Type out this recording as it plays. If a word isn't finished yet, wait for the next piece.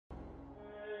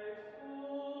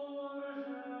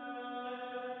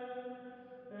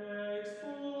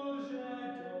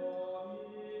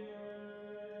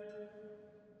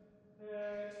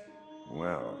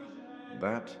Well,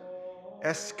 that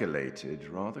escalated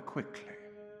rather quickly.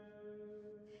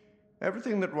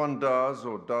 Everything that one does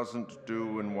or doesn't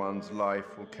do in one's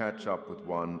life will catch up with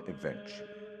one eventually.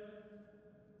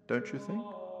 Don't you think?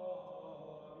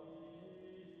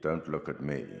 Don't look at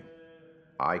me.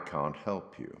 I can't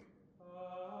help you.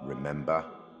 Remember?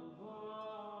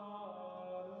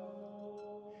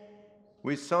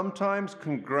 We sometimes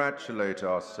congratulate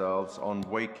ourselves on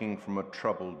waking from a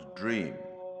troubled dream.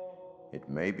 It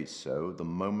may be so the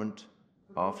moment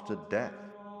after death.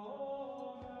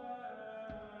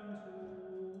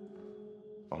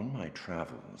 On my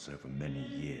travels over many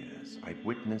years, I've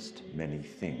witnessed many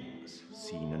things,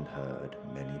 seen and heard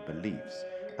many beliefs,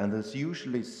 and there's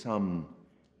usually some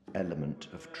element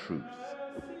of truth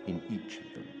in each of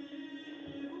them.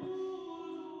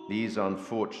 These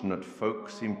unfortunate folk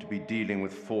seem to be dealing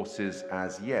with forces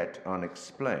as yet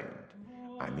unexplained.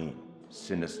 I mean,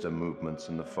 sinister movements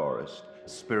in the forest,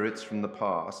 spirits from the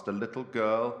past, a little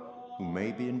girl who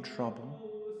may be in trouble.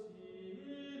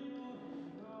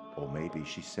 Or maybe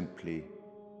she simply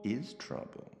is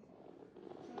trouble.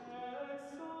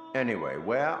 Anyway,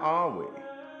 where are we?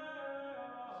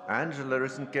 Angela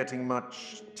isn't getting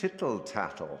much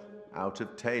tittle-tattle out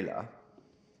of Taylor.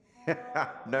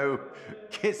 No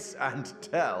kiss and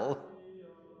tell.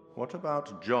 What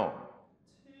about John?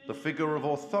 The figure of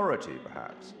authority,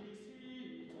 perhaps?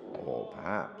 Or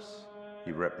perhaps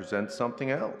he represents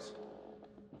something else.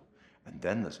 And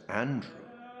then there's Andrew.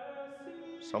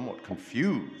 Somewhat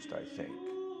confused, I think.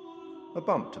 A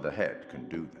bump to the head can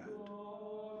do that.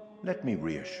 Let me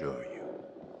reassure you.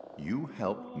 You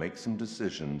helped make some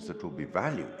decisions that will be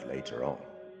valued later on.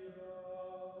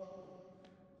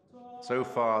 So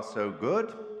far, so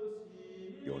good.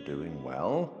 You're doing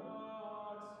well.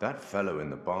 That fellow in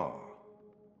the bar,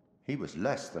 he was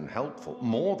less than helpful,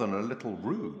 more than a little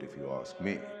rude, if you ask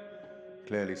me.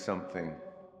 Clearly something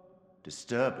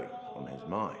disturbing on his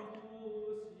mind.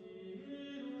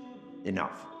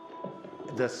 Enough.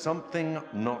 There's something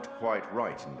not quite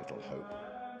right in Little Hope,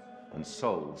 and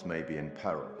souls may be in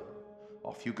peril.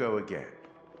 Off you go again.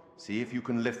 See if you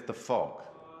can lift the fog.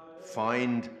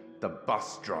 Find the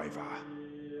bus driver.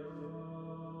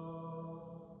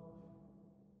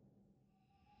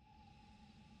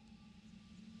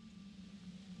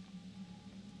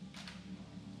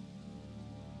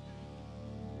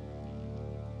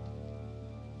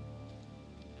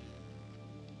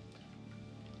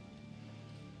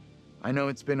 I know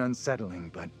it's been unsettling,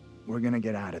 but we're gonna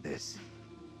get out of this.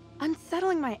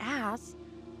 Unsettling my ass?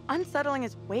 Unsettling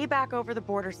is way back over the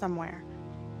border somewhere.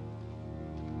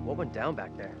 What went down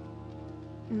back there?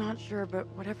 Not sure, but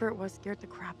whatever it was scared the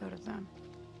crap out of them.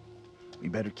 We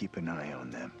better keep an eye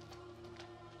on them.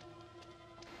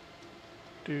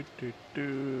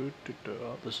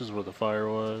 Oh, this is where the fire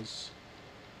was.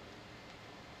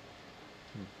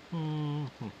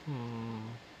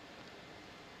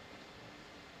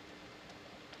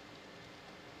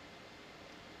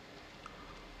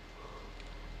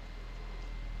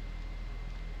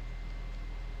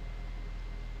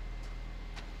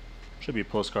 Should be a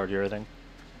postcard here, I think.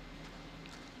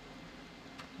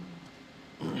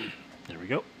 There we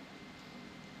go.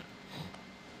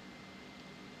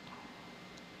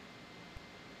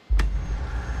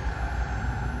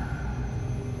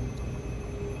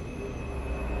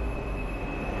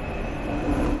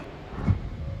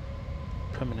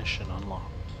 Premonition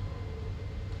unlocked.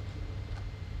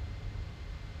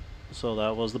 So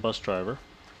that was the bus driver.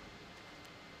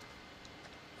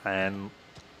 And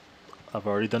I've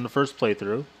already done the first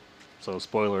playthrough, so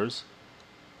spoilers.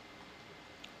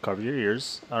 Cover your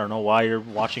ears. I don't know why you're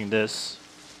watching this.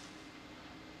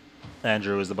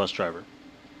 Andrew is the bus driver.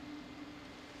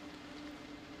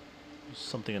 There's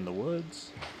something in the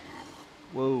woods.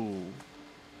 Whoa.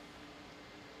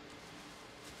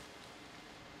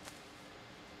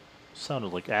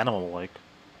 Sounded like animal-like.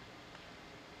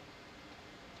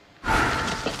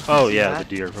 Oh yeah, the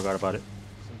deer. Forgot about it.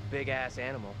 Some big-ass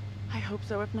animal. I hope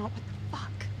so, if not, what the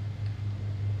fuck?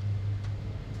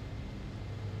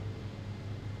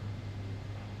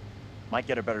 Might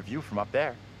get a better view from up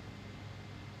there.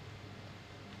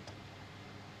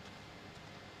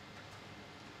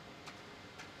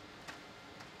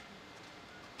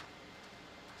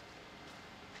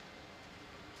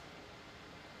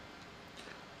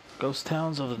 Ghost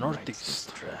towns of the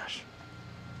Northeast. Trash.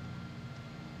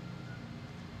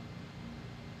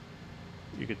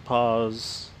 You could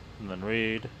pause and then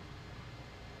read.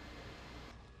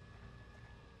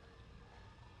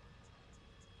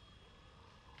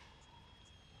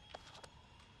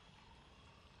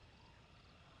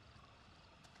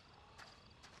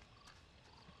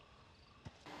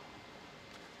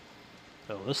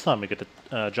 So this time we get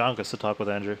to, John gets to talk with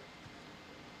Andrew.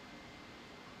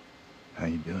 How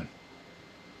you doing?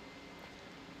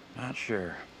 Not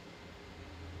sure.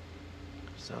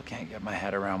 Still can't get my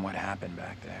head around what happened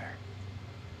back there.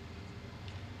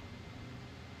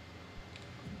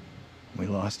 We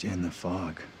lost you in the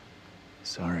fog.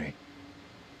 Sorry.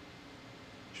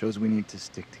 Shows we need to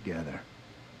stick together.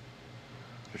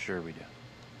 For sure we do.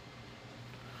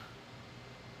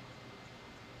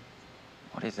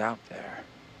 What is out there?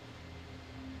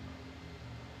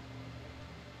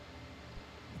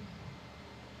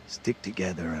 Stick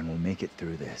together and we'll make it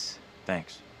through this.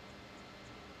 Thanks.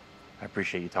 I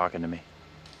appreciate you talking to me.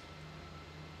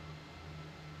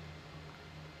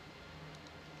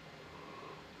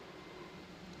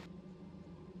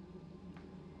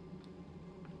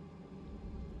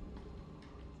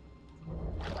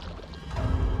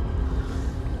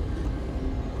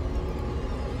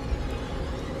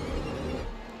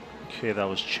 Okay, that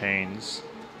was chains.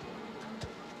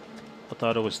 I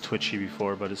thought it was twitchy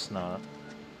before, but it's not.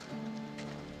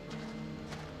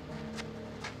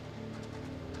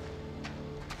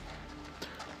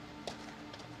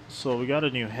 So we got a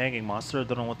new hanging monster. I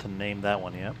don't know what to name that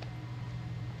one yet.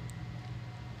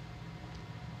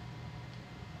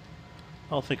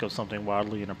 I'll think of something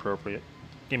wildly inappropriate.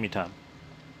 Give me time.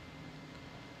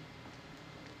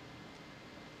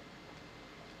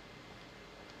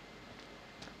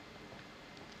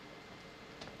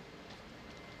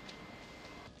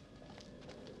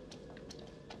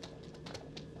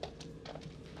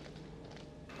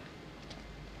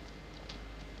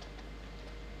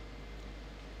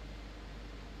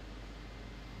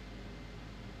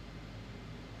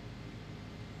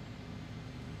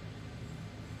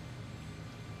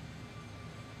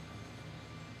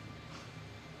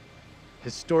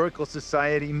 Historical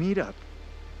Society meetup.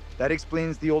 That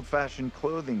explains the old-fashioned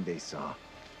clothing they saw.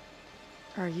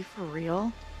 Are you for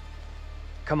real?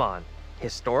 Come on.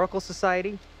 Historical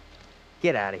Society?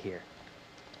 Get out of here.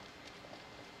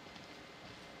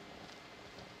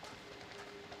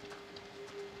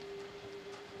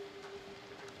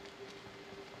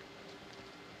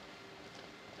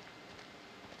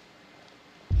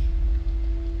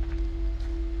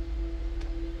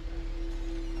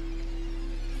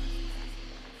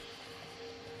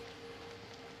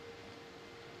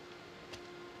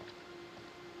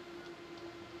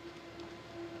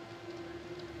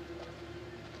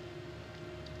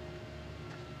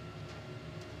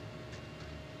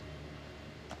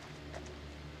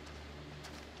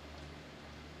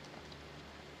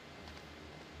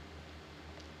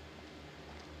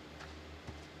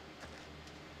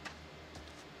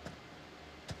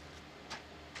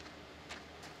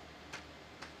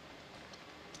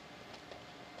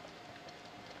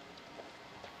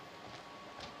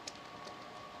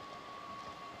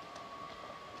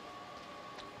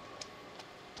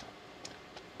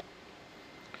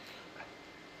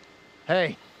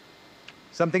 Hey,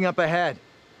 something up ahead.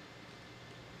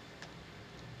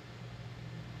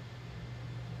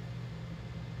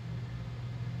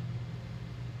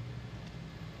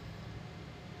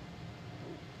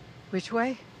 Which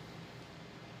way?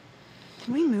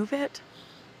 Can we move it?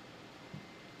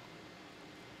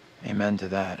 Amen to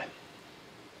that.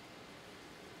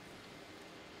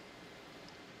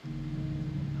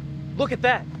 Look at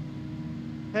that!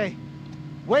 Hey,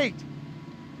 wait!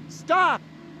 Stop!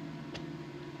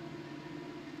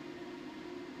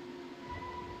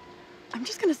 I'm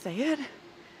just gonna say it.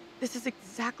 This is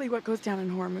exactly what goes down in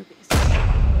horror movies.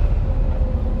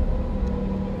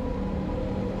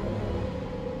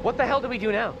 What the hell do we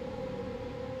do now?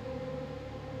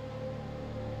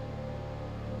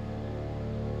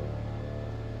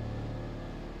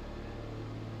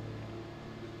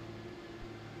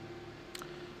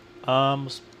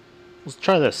 Let's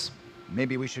try this.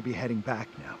 Maybe we should be heading back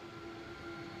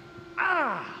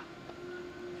now.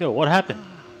 Yo, what happened?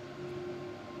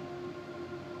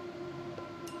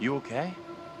 You okay?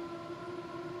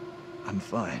 I'm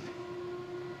fine.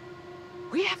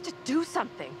 We have to do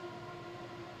something.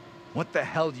 What the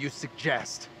hell do you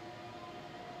suggest?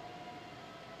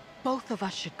 Both of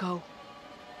us should go.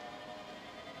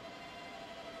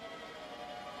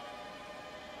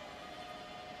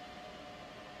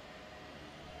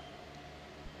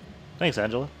 Thanks,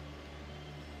 Angela.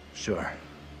 Sure.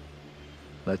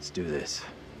 Let's do this.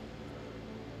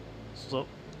 So,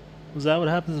 is that what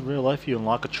happens in real life? You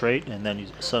unlock a trait and then you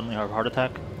suddenly have a heart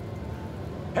attack?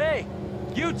 Hey!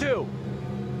 You two!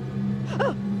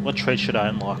 What trait should I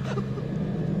unlock?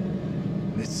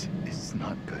 This is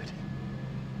not good.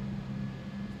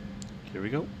 Here we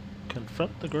go.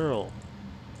 Confront the girl.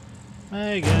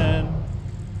 Megan.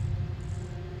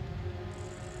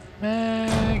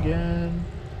 Megan.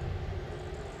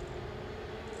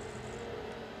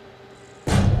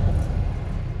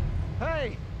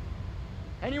 Hey!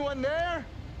 Anyone there?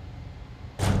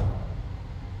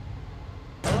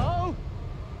 Hello?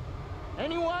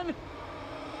 Anyone?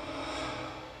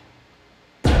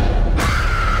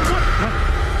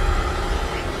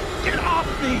 Get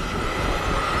off me!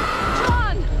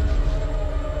 John!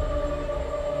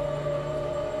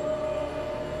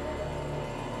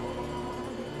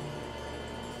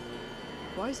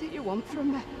 What is it you want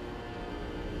from me?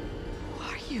 Who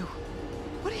are you?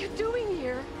 What are you doing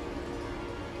here?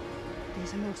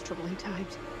 These are most troubling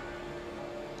times.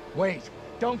 Wait,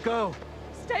 don't go!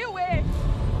 Stay away!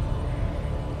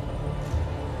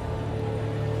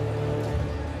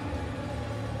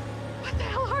 What the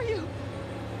hell are you?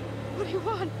 What do you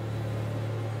want?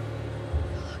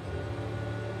 Look.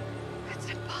 It's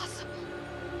impossible.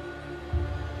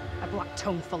 A black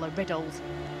tongue full of riddles.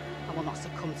 I will not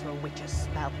succumb to a witch's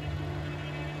spell.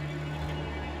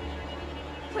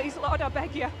 Please, Lord, I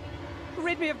beg you.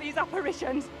 Rid me of these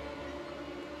apparitions.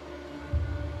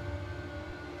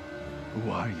 Who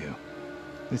are you?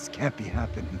 This can't be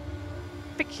happening.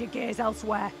 Fix your gaze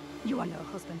elsewhere. You are no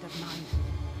husband of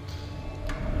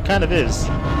mine. Kind of is.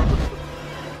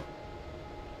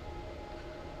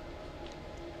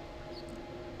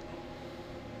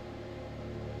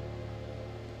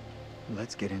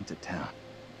 Let's get into town.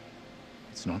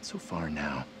 It's not so far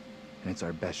now, and it's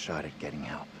our best shot at getting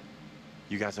help.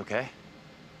 You guys okay?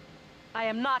 I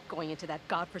am not going into that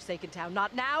godforsaken town.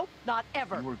 Not now, not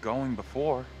ever. You were going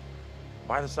before.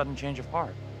 Why the sudden change of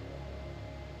heart?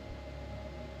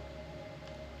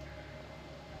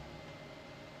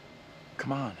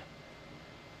 Come on.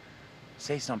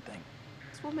 Say something.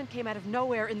 This woman came out of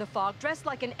nowhere in the fog, dressed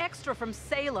like an extra from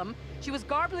Salem. She was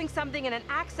garbling something in an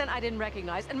accent I didn't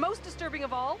recognize, and most disturbing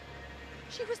of all,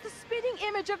 she was the spitting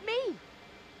image of me.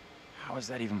 How is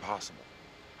that even possible?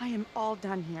 I am all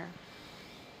done here.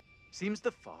 Seems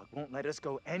the fog won't let us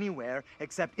go anywhere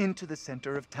except into the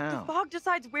center of The town. fog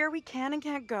decides where we can and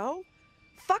can't go?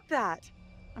 Fuck that.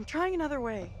 I'm trying another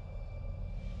way.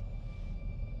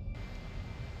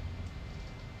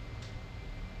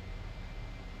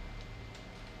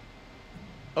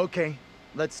 Okay,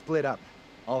 let's split up.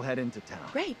 I'll head into town.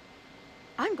 Great.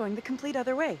 I'm going the complete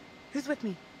other way. Who's with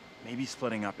me? Maybe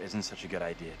splitting up isn't such a good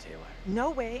idea, Taylor. No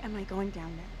way am I going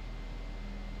down there.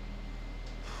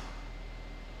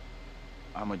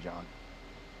 I'm with John.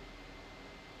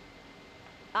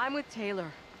 I'm with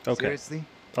Taylor. Okay. Seriously?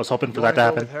 I was hoping for You that to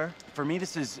wanna go happen. with her? For me,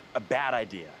 this is a bad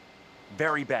idea.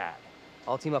 Very bad.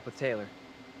 I'll team up with Taylor.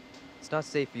 It's not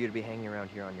safe for you to be hanging around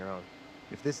here on your own.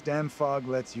 If this damn fog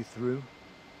lets you through,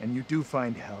 and you do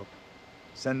find help,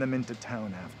 send them into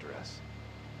town after us.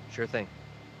 Sure thing.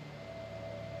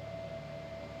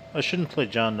 I shouldn't play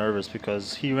John nervous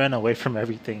because he ran away from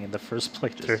everything in the first Just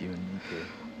playthrough. you and me, kid.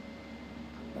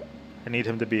 I need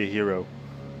him to be a hero.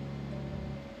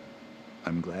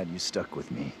 I'm glad you stuck with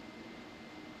me.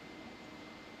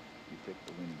 You picked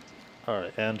the winning team.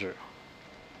 Alright, Andrew.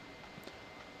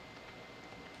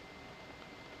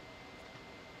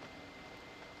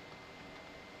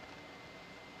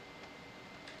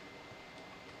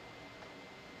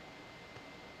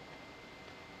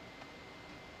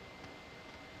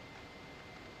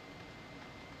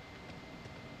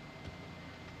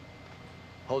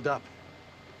 Hold up.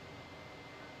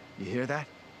 You hear that?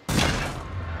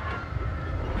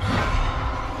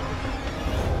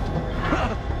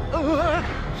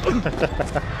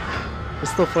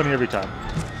 It's still funny every time.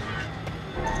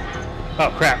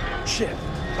 Oh crap. Shit.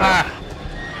 Ah!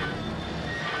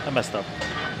 I messed up.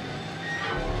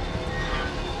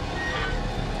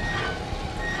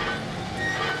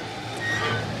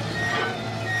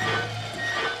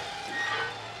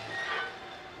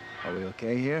 Are we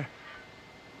okay here?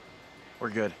 We're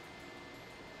good.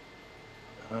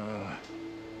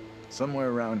 Somewhere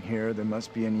around here, there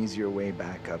must be an easier way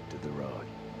back up to the road.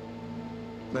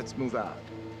 Let's move out.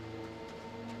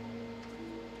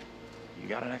 You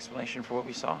got an explanation for what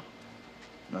we saw?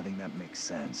 Nothing that makes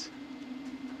sense.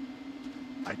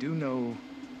 I do know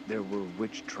there were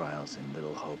witch trials in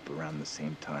Little Hope around the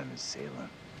same time as Salem.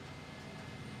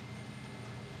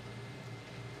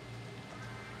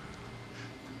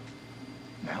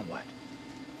 Now what?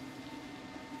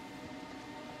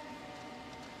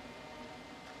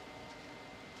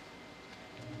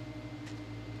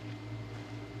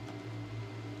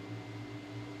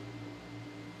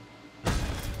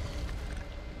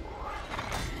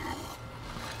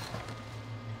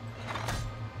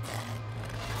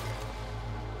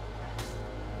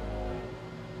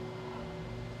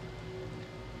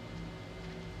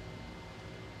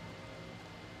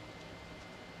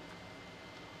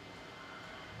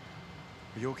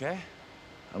 Are you okay?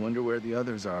 I wonder where the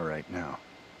others are right now.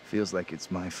 Feels like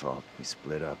it's my fault we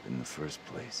split up in the first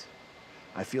place.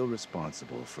 I feel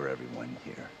responsible for everyone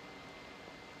here.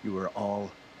 You are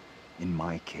all in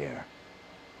my care.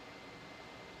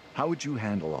 How would you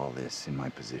handle all this in my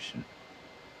position?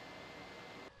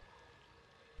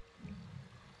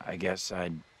 I guess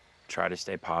I'd try to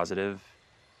stay positive,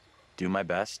 do my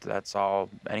best. That's all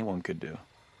anyone could do.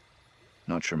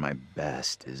 Not sure my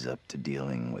best is up to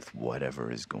dealing with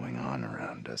whatever is going on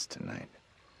around us tonight.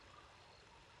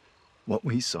 What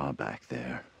we saw back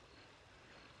there,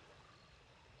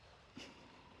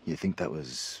 you think that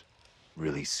was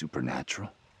really supernatural?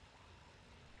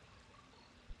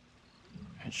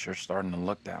 It's sure starting to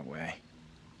look that way.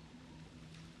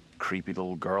 Creepy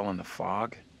little girl in the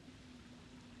fog.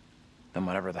 Then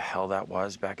whatever the hell that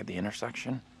was back at the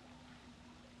intersection.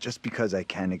 Just because I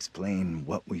can't explain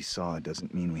what we saw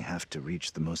doesn't mean we have to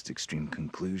reach the most extreme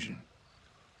conclusion.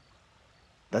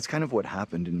 That's kind of what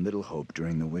happened in Little Hope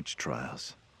during the witch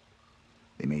trials.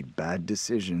 They made bad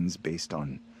decisions based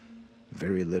on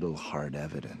very little hard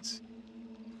evidence.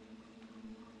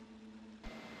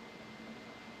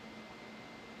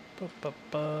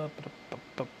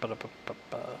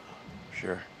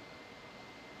 Sure.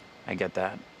 I get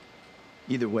that.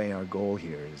 Either way, our goal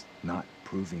here is not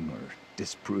proving or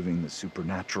disproving the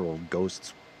supernatural,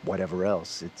 ghosts, whatever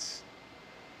else. It's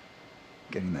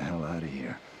getting the hell out of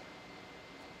here.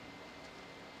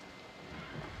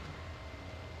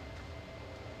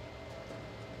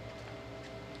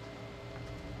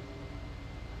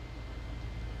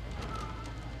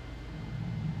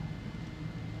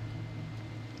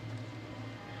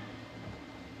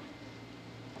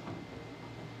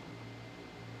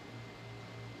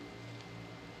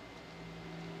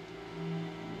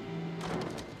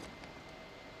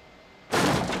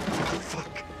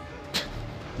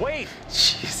 Wait!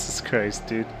 Jesus Christ,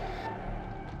 dude.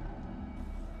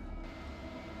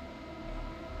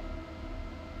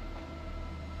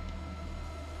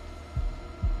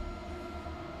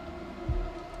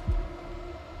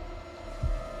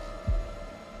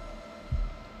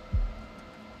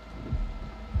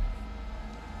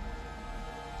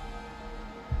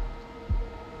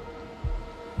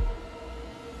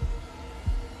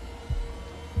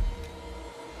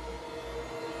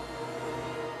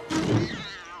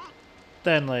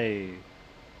 Stanley.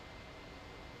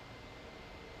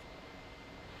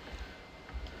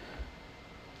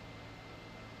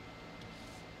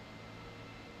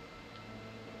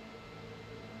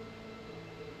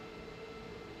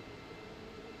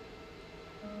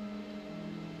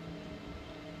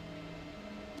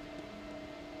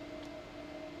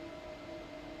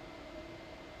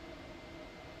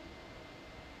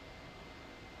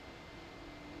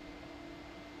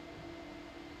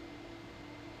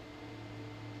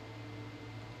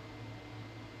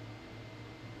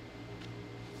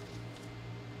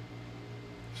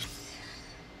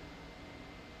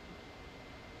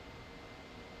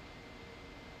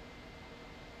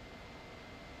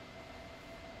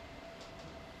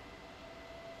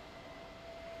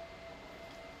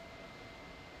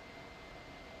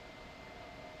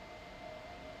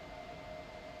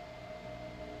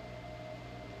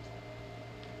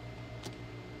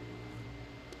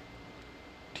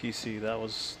 TC, that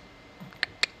was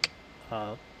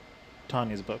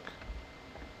Tanya's book.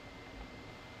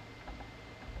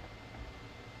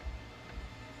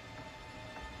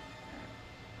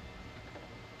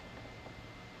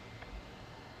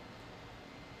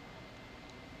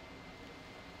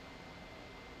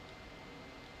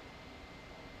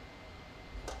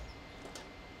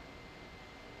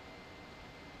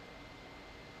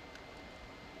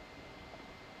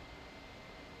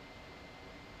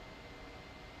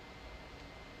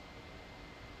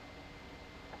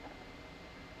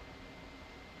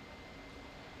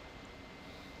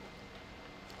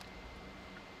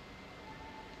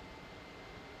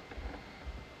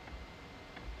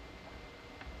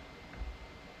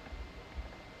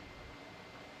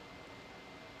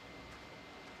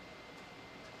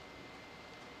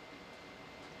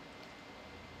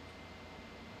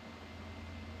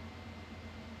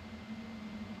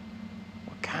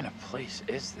 What kind of place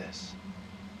is this?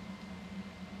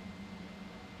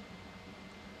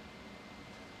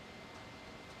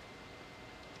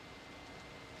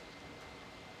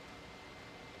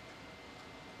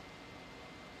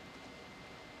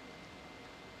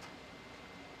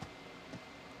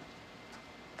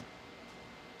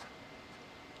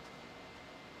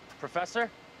 Professor?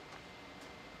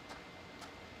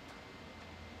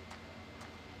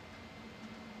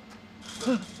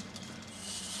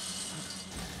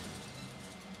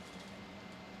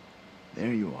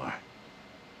 There you are.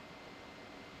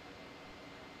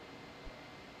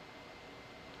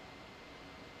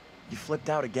 flipped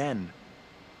out again.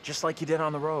 Just like you did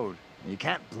on the road. You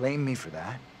can't blame me for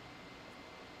that.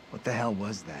 What the hell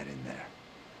was that in there?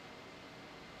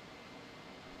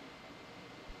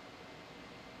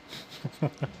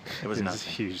 It was It nothing. is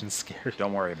huge and scary.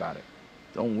 Don't worry about it.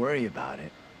 Don't worry about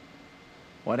it.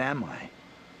 What am I?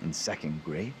 In second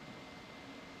grade?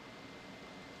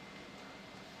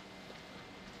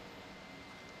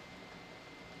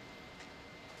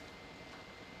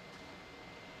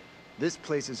 This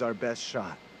place is our best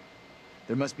shot.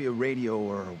 There must be a radio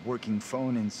or a working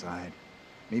phone inside.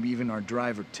 Maybe even our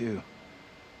driver, too.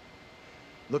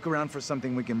 Look around for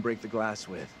something we can break the glass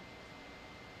with.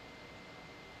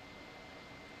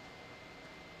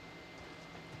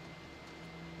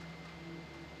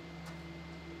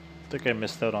 I think I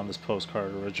missed out on this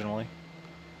postcard originally.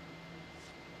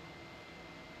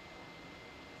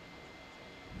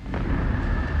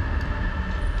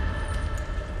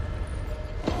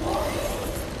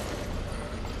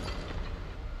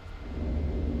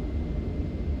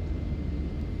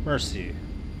 Mercy.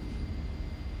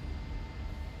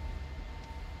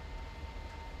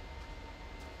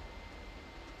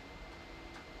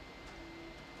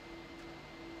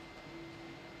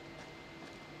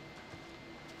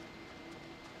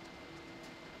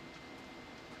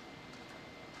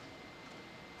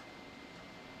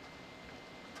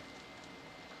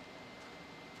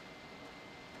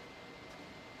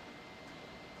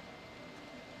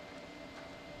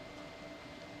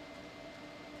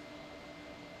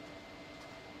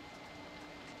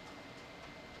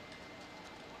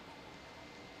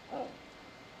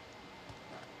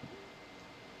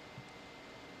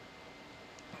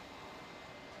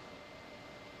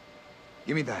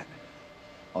 Give me that.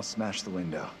 I'll smash the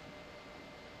window.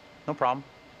 No problem.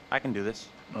 I can do this.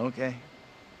 Okay.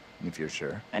 If you're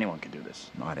sure. Anyone can do this.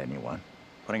 Not anyone.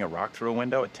 Putting a rock through a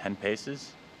window at 10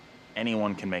 paces?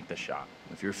 Anyone can make the shot.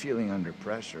 If you're feeling under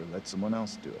pressure, let someone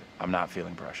else do it. I'm not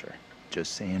feeling pressure.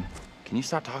 Just saying. Can you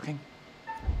stop talking?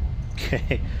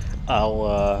 Okay,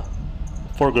 I'll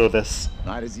forego this.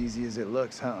 Not as easy as it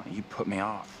looks, huh? You put me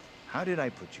off. How did I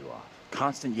put you off?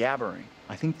 Constant yabbering.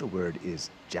 I think the word is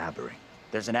jabbering.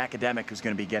 There's an academic who's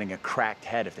going to be getting a cracked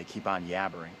head if they keep on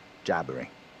yabbering. Jabbering.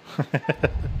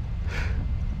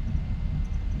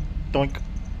 Doink.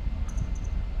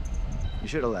 You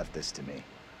should have left this to me.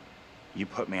 You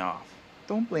put me off.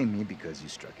 Don't blame me because you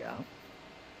struck out.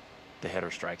 The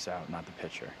hitter strikes out, not the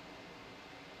pitcher.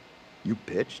 You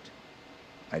pitched?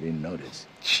 I didn't notice.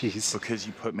 Jeez. Because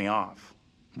you put me off.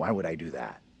 Why would I do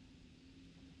that?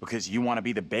 Because you want to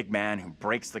be the big man who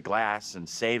breaks the glass and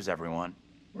saves everyone.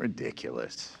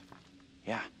 Ridiculous.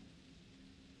 Yeah.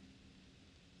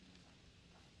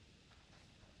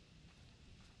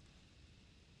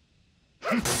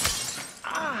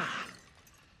 Ah!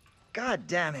 God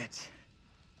damn it.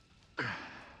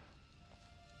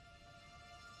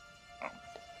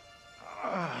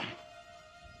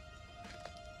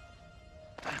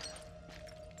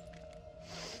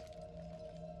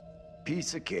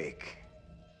 Piece of cake.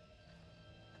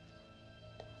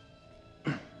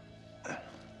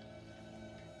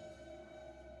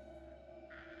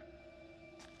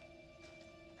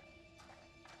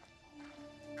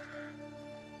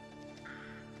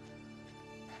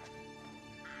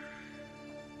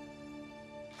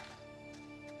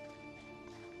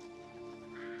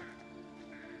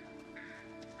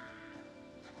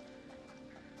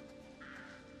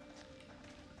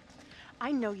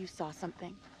 I know you saw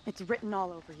something. It's written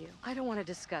all over you. I don't want to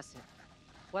discuss it.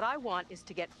 What I want is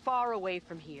to get far away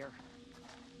from here.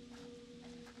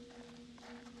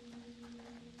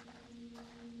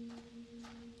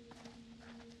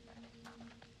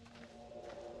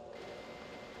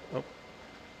 Oh.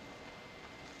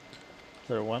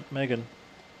 There went Megan.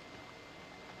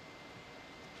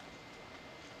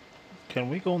 Can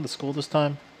we go in the school this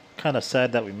time? Kind of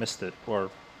sad that we missed it,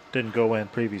 or didn't go in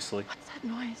previously. What's that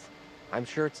noise? I'm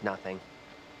sure it's nothing.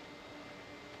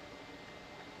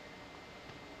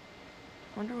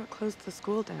 Wonder what closed the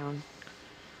school down.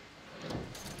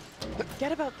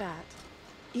 Forget about that.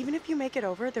 Even if you make it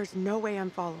over, there's no way I'm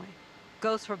following.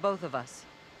 Goes for both of us.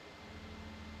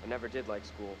 I never did like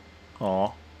school.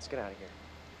 Aw. Let's get out of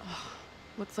here.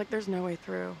 Looks like there's no way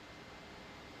through.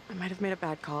 I might have made a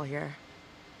bad call here.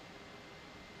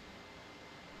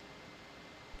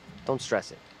 Don't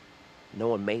stress it. No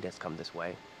one made us come this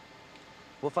way.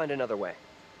 We'll find another way.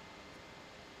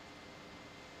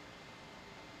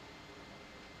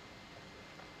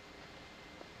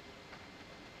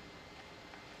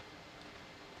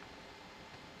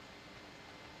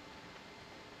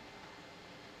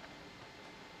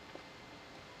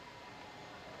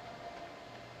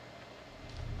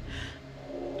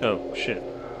 Oh, shit.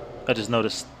 I just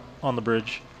noticed on the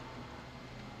bridge.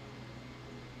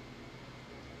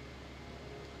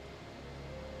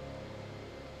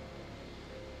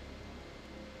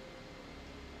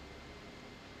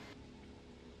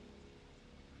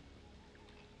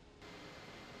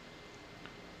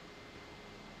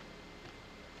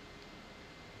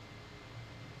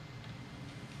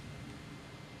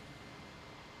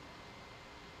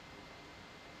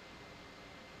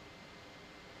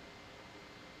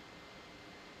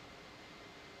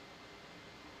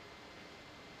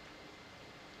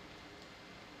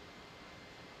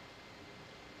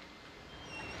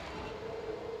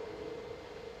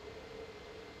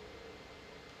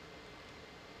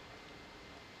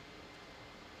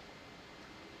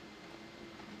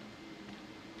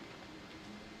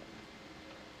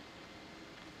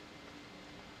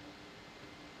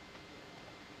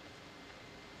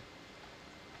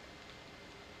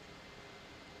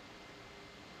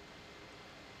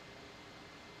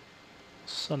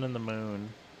 Sun and the Moon.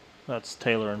 That's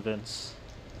Taylor and Vince.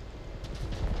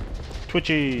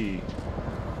 Twitchy!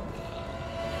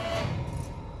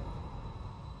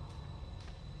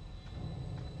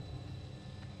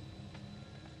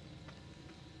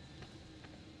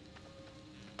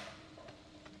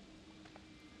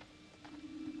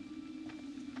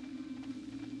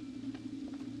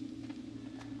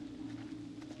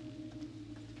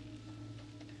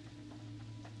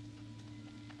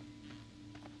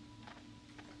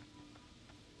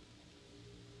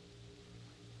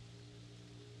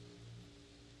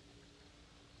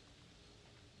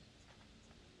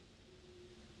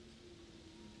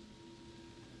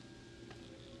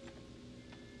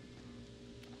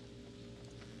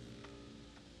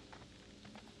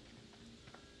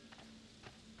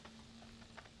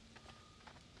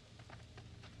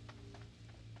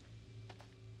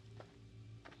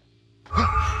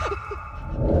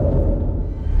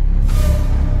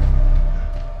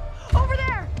 Over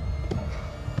there!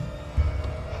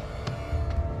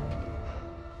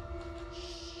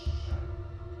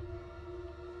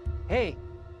 Hey,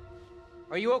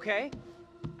 are you okay?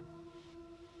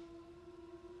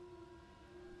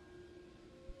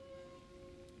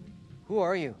 Who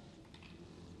are you?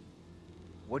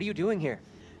 What are you doing here?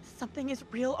 Something is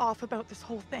real off about this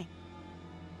whole thing.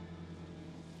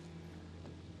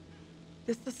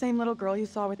 This the same little girl you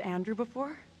saw with Andrew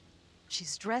before?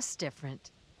 She's dressed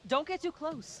different. Don't get too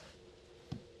close.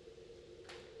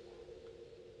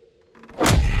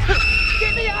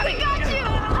 Get me out of here!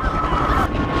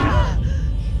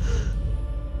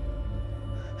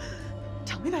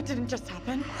 Tell me that didn't just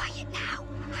happen. Quiet now.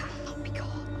 I will not be caught.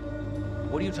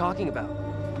 What are you talking about?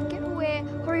 Get away,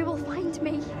 or he will find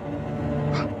me.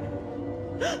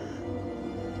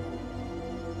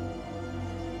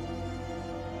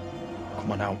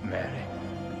 Come on out, Mary.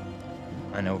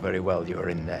 I know very well you're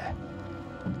in there.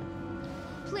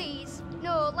 Please,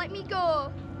 no, let me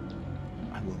go.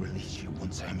 I will release you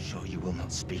once I am sure you will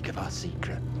not speak of our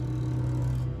secret.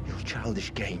 Your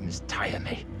childish games tire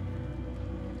me.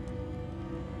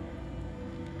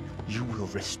 You will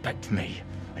respect me,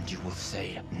 and you will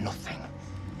say nothing.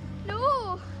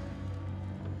 No!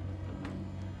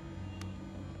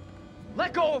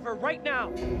 Let go of her right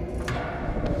now!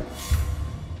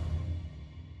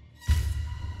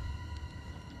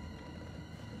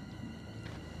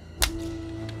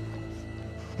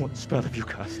 What spell have you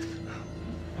cast?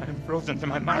 I am frozen to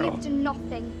my I marrow. have done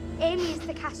nothing. Amy is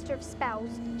the caster of spells.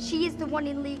 She is the one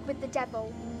in league with the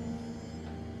devil.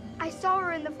 I saw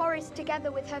her in the forest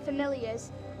together with her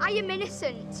familiars. I am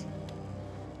innocent.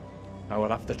 I will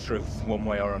have the truth, one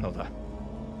way or another.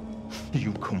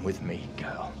 You come with me,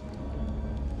 girl.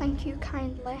 Thank you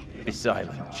kindly. Be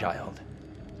silent, child.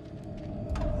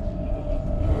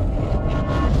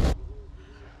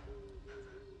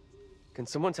 Can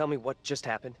someone tell me what just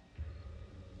happened?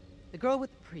 The girl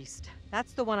with the priest.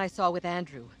 That's the one I saw with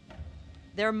Andrew.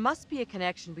 There must be a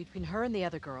connection between her and the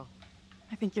other girl.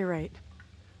 I think you're right.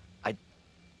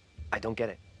 I don't get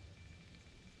it.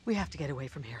 We have to get away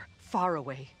from here. Far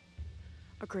away.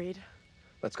 Agreed.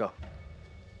 Let's go.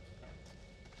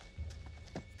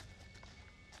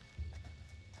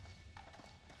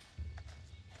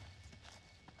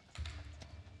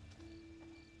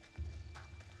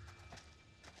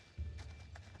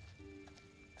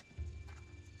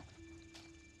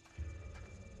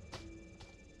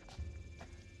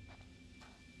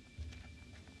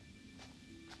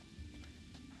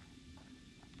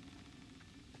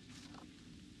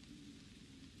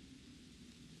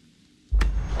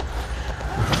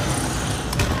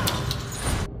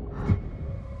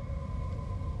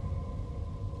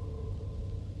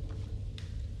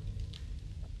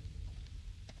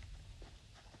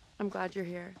 glad you're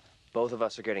here. Both of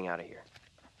us are getting out of here.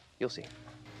 You'll see.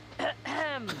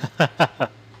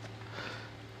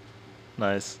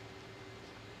 Nice.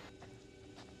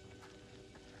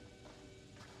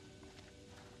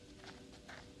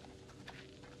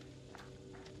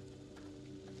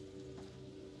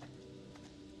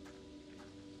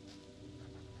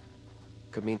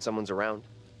 Could mean someone's around.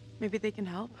 Maybe they can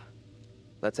help.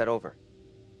 Let's head over.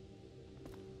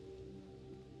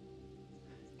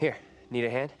 Here, need a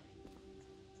hand?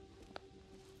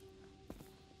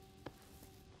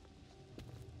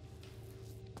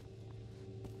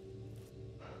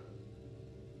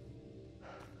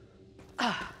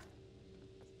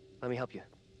 Let me help you.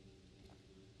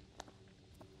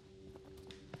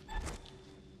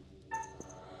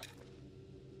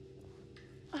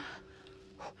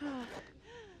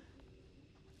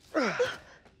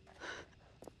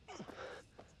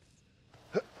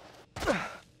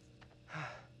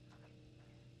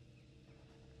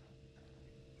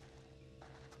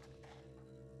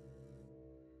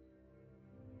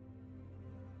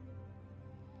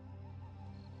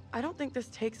 I don't think this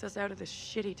takes us out of this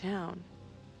shitty town.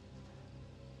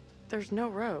 There's no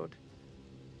road.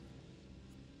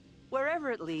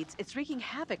 Wherever it leads, it's wreaking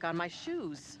havoc on my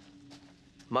shoes.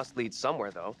 Must lead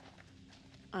somewhere, though.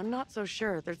 I'm not so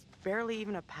sure. There's barely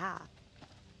even a path.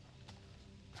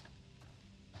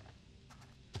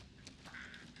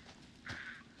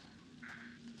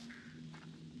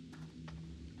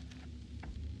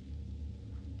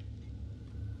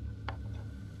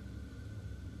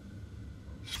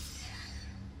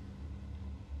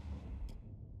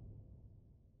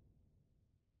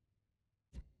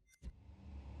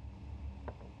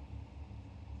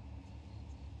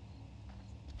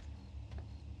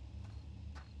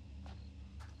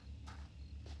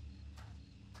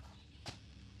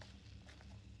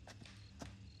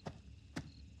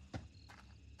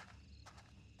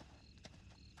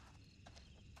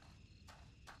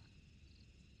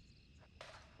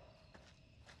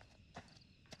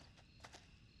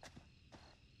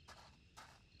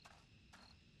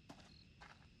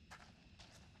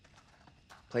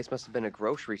 Place must have been a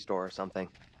grocery store or something.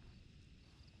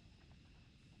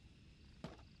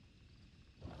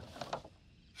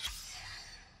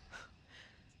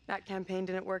 That campaign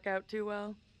didn't work out too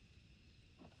well.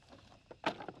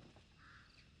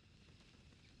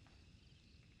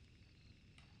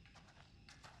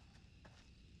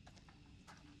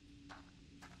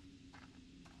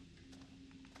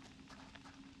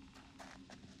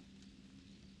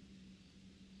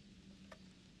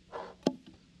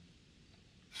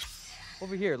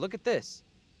 Over here, look at this.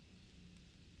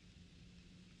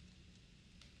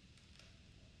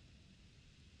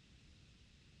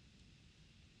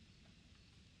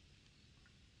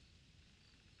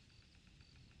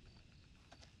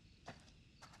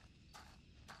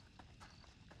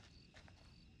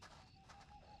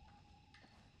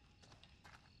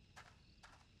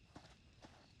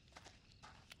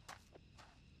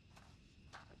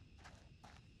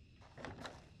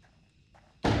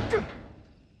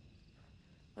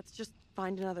 Let's just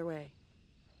find another way.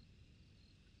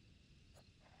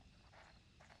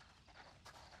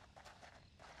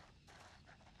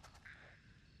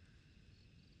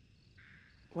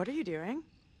 What are you doing?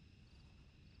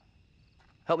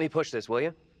 Help me push this, will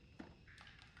you?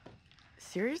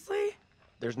 Seriously?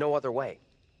 There's no other way.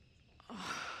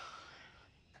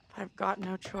 I've got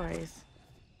no choice.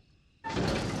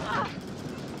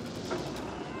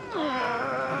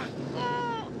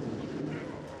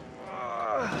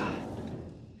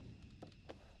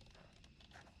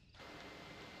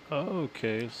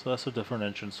 Okay, so that's a different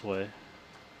entranceway.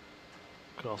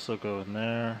 Could also go in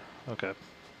there. Okay.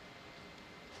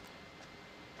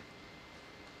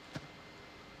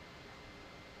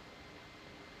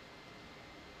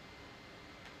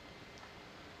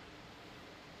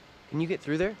 Can you get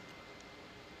through there?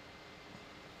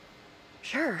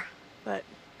 Sure, but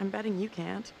I'm betting you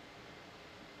can't.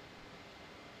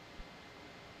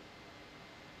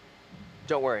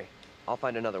 Don't worry, I'll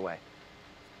find another way.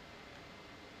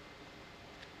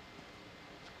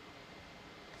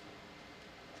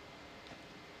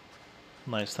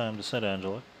 Nice time to sit,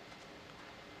 Angela.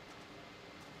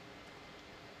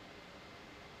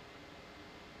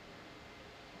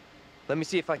 Let me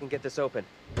see if I can get this open.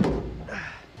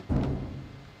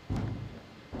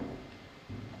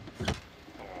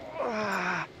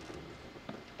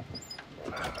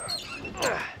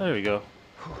 There we go.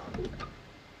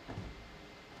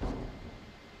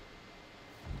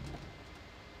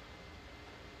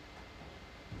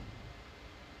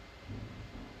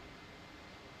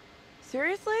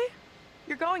 Seriously?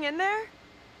 You're going in there?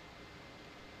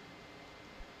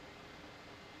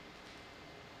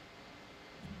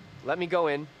 Let me go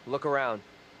in, look around.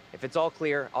 If it's all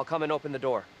clear, I'll come and open the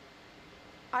door.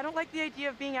 I don't like the idea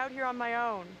of being out here on my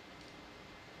own.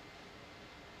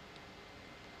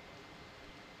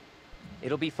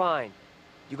 It'll be fine.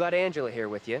 You got Angela here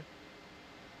with you.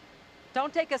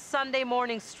 Don't take a Sunday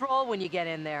morning stroll when you get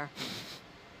in there.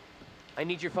 I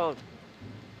need your phone.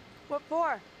 What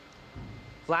for?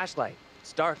 Flashlight.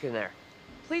 It's dark in there.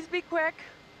 Please be quick.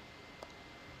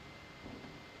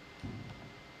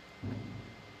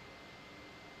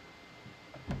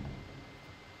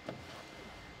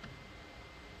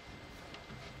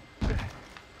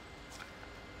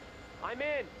 I'm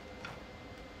in.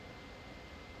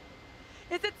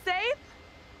 Is it safe?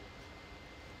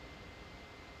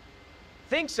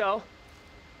 Think so.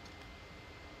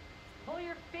 Pull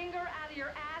your finger out of your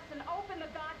ass and open the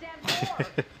goddamn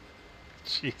door.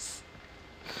 Jeez.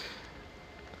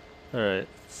 Alright,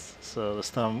 so this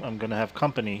time I'm gonna have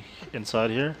company inside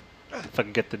here. If I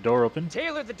can get the door open.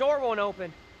 Taylor, the door won't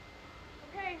open.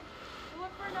 Okay, we'll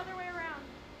look for another way around.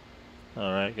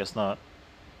 Alright, guess not.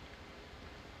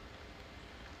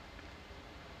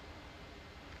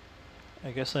 I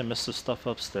guess I missed the stuff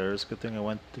upstairs. Good thing I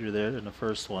went through there in the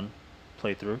first one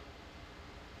playthrough.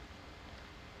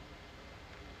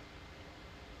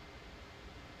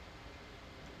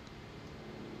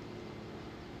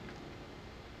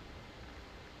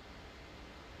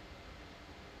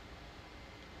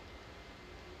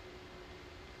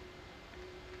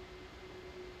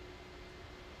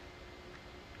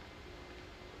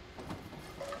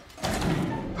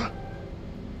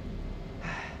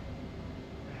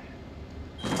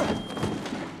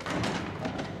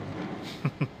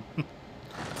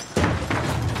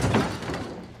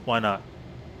 Why not?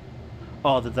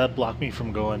 Oh, did that block me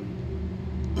from going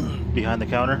behind the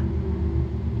counter?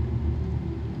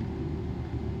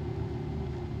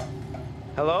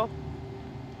 Hello?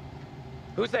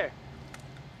 Who's there?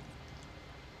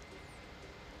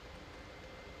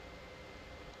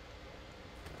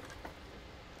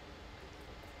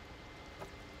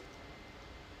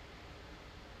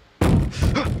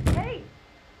 Hey!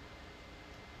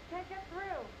 Can't get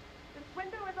through. This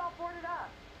window is all boarded up.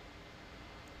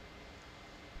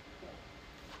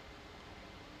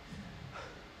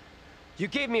 You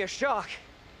gave me a shock.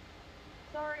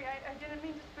 Sorry, I didn't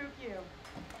mean to spook you.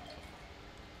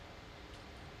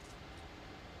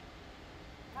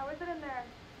 How is it in there?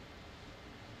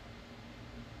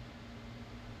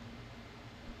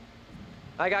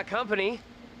 I got company.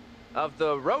 Of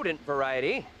the rodent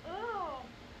variety. Oh,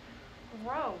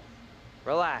 gross.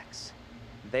 Relax.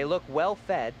 They look well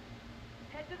fed.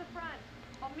 Head to the front.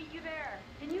 I'll meet you there.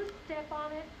 Can you step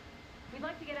on it? We'd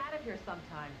like to get out of here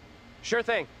sometime. Sure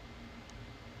thing.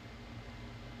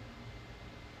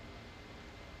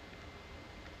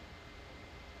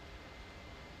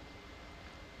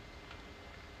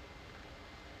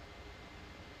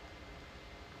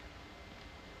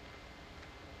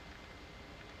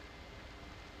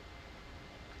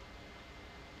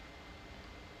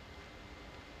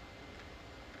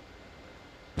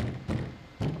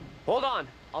 Hold on.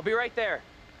 I'll be right there.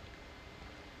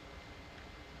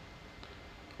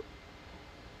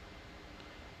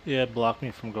 Yeah, it blocked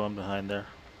me from going behind there.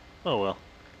 Oh well.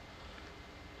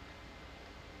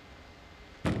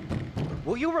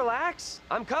 Will you relax?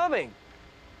 I'm coming.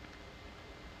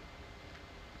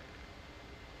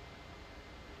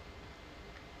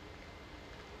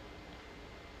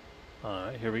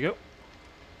 Alright, here we go.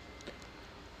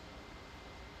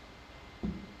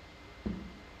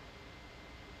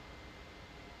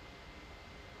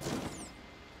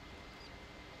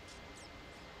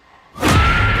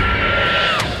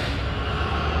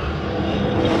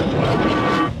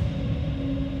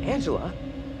 Angela?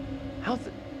 How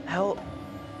the hell?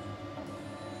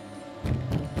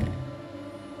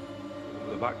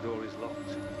 The back door is locked.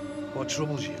 What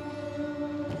troubles you?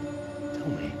 Tell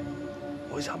me,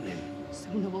 what is happening?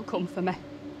 Sooner will come for me.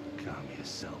 Calm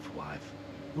yourself, wife.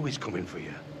 Who is coming for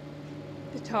you?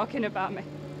 They're talking about me.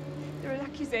 There are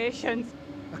accusations.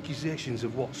 Accusations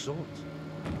of what sort?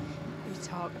 They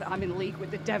talk that I'm in league with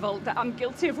the devil, that I'm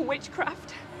guilty of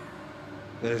witchcraft.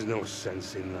 There's no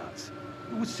sense in that.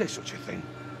 Who would say such a thing?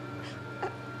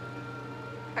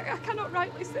 I cannot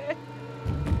rightly say.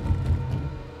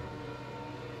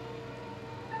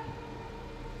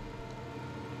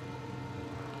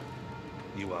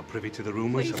 You are privy to the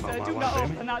rumours Please, about sir, my do wife, not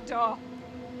Amy? open that door.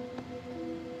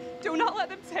 Do not let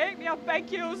them take me, I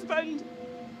beg you, husband.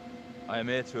 I am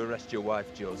here to arrest your wife,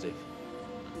 Joseph.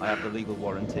 I have the legal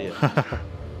warrant here.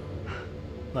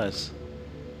 Nice.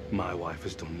 My wife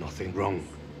has done nothing wrong.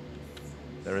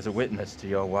 There is a witness to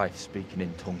your wife speaking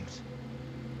in tongues.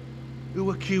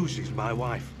 Who accuses my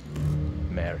wife?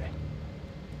 Mary.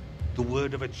 The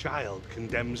word of a child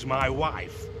condemns my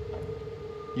wife.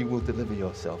 You will deliver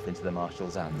yourself into the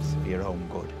Marshal's hands for your own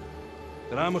good.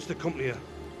 Then I must accompany her.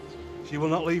 She will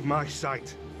not leave my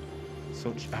sight.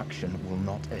 Such action will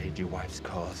not aid your wife's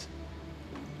cause.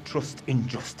 Trust in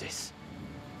justice.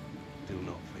 Do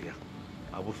not fear.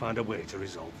 I will find a way to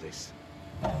resolve this.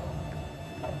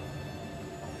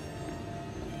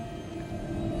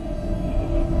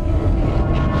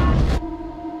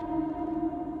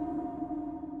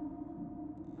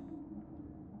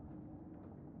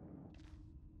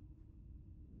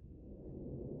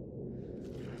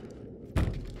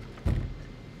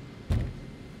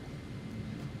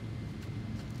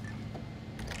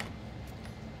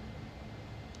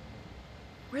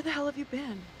 Where the hell have you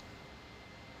been?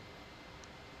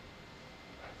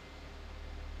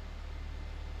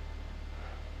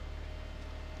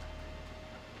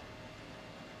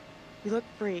 You look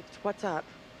freaked. What's up?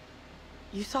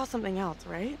 You saw something else,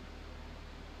 right?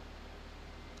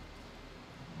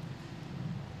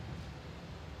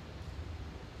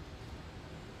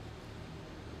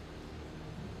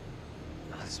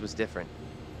 This was different.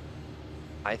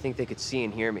 I think they could see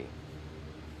and hear me.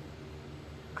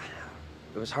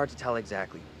 It was hard to tell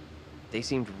exactly. They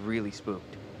seemed really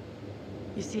spooked.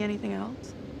 You see anything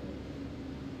else?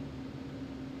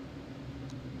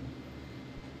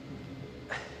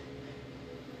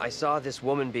 I saw this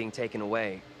woman being taken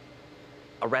away.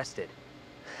 Arrested.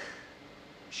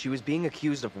 She was being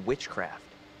accused of witchcraft.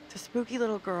 The spooky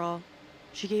little girl.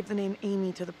 She gave the name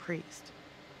Amy to the priest.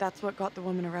 That's what got the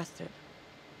woman arrested.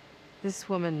 This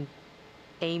woman,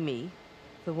 Amy,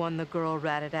 the one the girl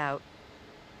ratted out,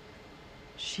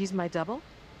 she's my double?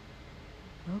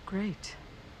 Oh, great.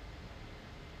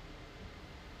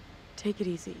 Take it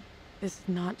easy. This is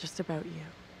not just about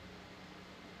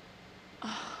you.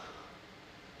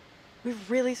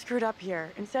 We've really screwed up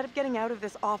here. Instead of getting out of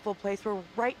this awful place, we're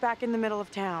right back in the middle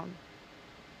of town.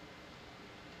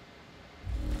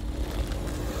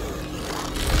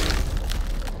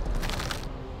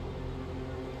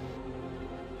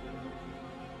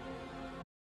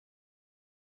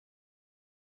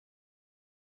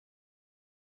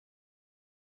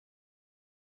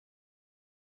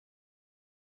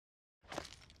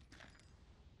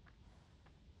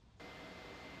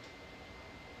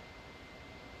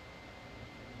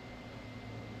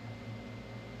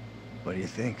 What do you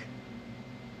think?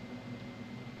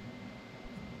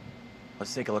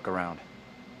 Let's take a look around.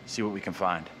 See what we can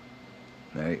find.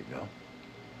 There you go.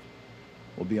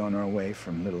 We'll be on our way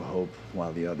from Little Hope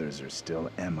while the others are still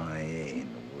MIA in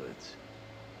the woods.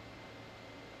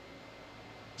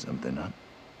 Something up?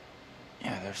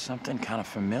 Yeah, there's something kind of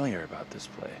familiar about this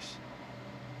place.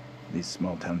 These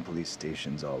small-town police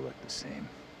stations all look the same.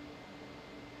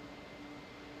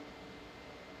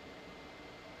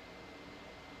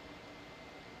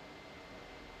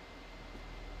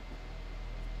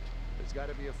 There's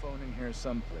gotta be a phone in here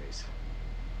someplace.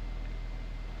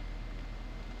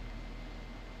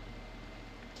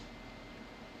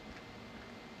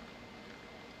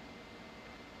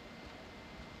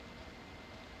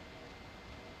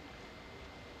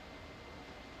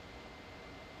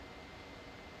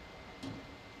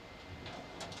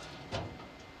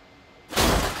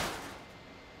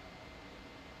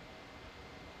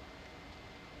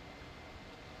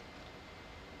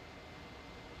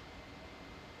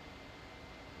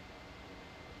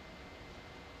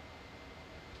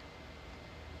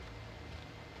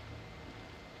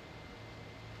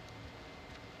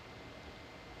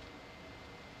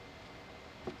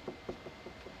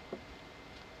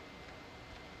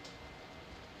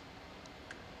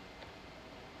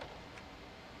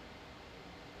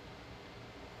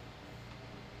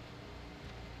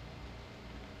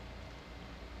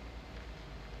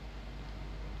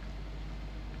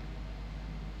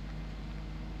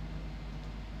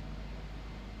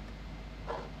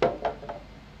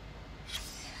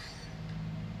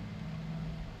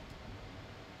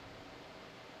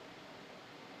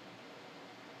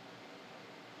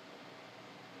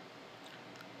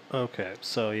 Okay,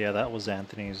 so yeah, that was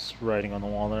Anthony's writing on the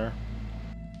wall there.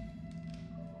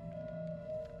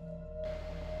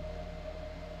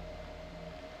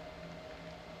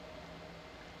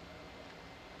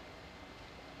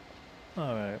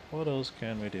 Alright, what else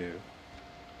can we do?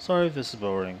 Sorry if this is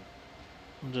boring.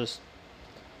 I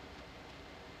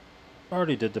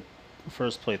already did the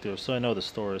first playthrough, so I know the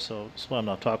story, so that's why I'm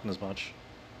not talking as much.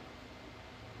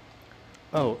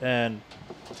 Oh, and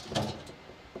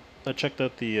I checked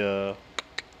out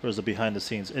there's a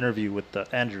behind-the-scenes interview with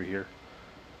Andrew here.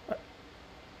 I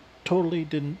totally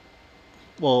didn't...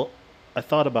 Well, I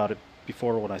thought about it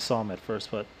before when I saw him at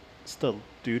first, but it's the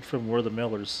dude from We're the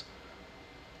Millers.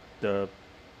 The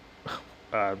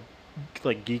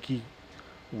like geeky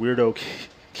weirdo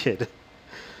kid. I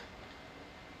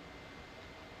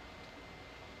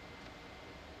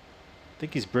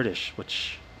think he's British,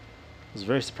 which is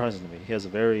very surprising to me. He has a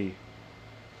very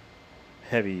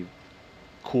heavy,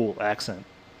 cool accent.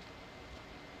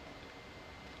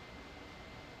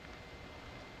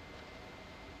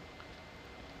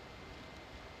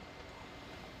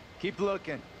 Keep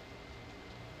looking.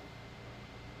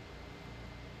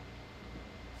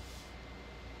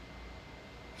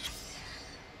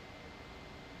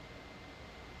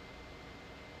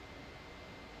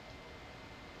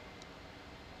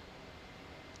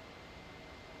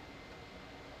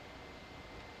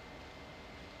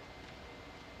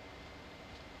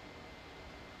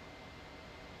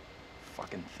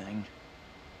 Fucking thing.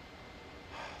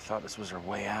 Thought this was our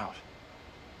way out.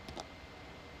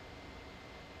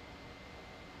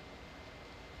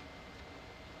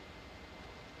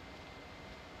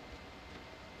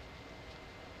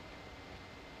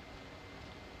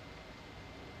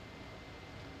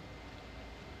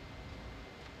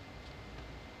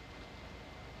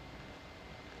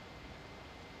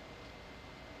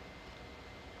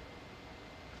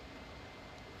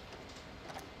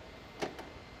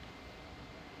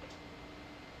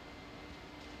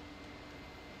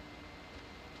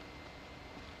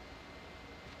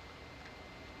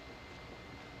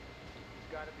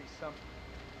 Gotta be some.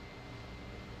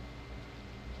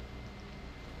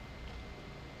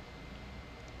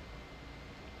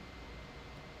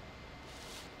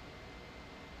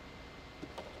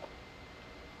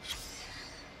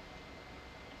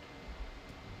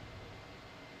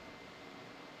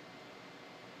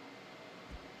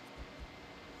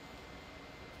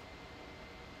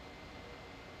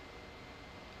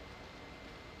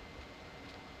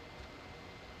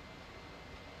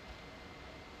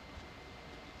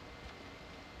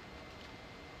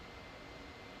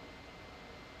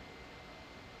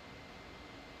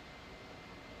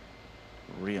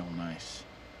 Real nice.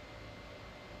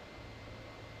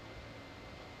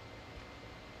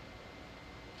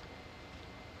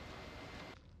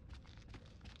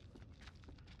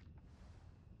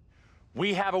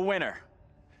 We have a winner.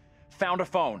 Found a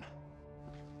phone.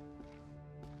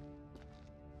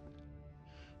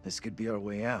 This could be our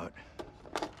way out.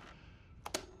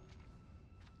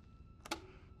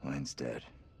 Line's dead.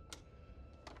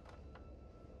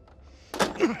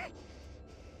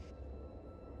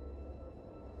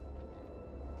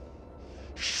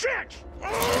 Shit!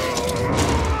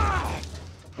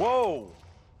 Whoa!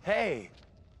 Hey!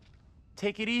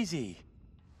 Take it easy.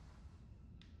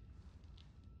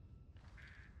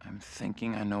 I'm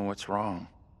thinking I know what's wrong.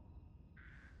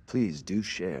 Please do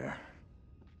share.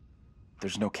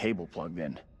 There's no cable plugged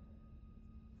in.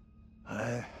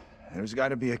 There's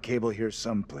gotta be a cable here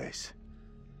someplace.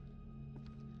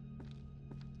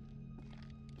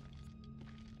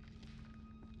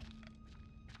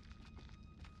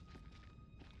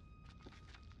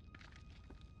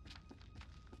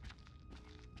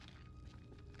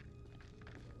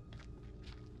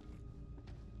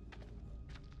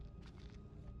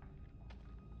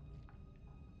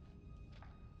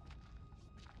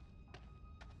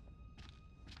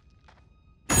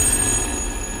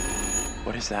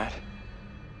 What is that?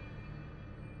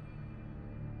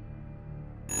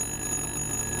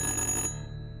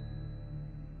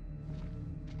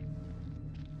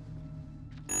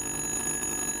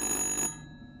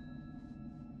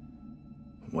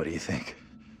 What do you think?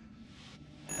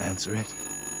 Answer it?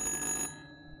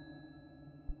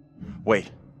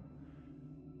 Wait.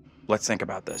 Let's think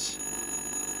about this.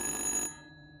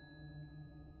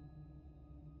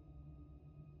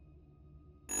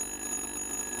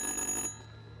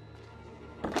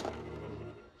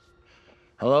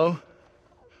 Hello?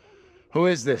 Who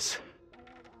is this?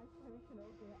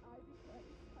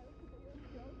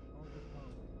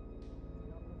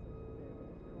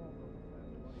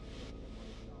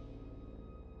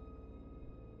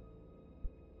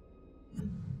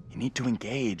 You need to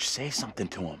engage. Say something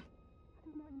to him.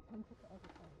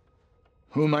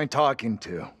 Who am I talking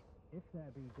to?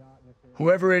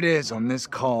 Whoever it is on this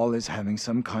call is having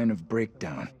some kind of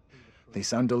breakdown. They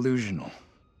sound delusional.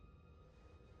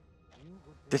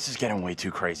 This is getting way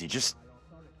too crazy. Just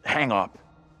hang up.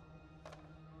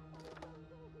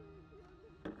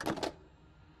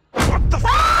 What the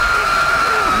f-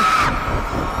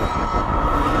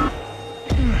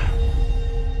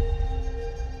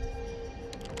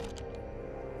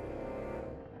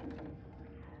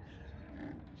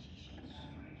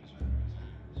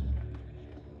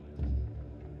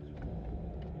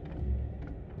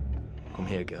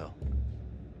 here, girl.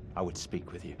 I would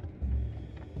speak with you.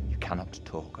 You cannot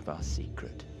talk of our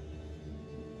secret.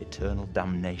 Eternal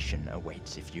damnation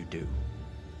awaits if you do.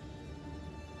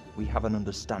 We have an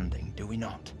understanding, do we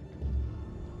not?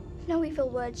 No evil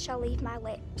word shall leave my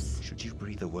lips. Should you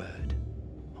breathe a word,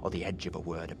 or the edge of a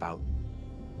word about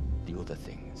the other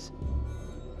things,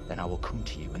 then I will come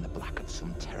to you in the black of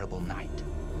some terrible night,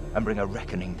 and bring a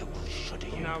reckoning that will shudder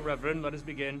you. Now, Reverend, let us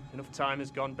begin. Enough time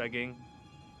has gone begging.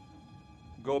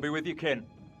 Go be with your kin.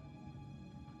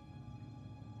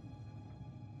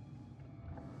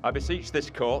 I beseech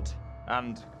this court,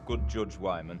 and good Judge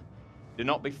Wyman, do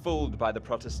not be fooled by the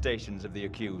protestations of the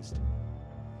accused.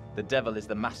 The devil is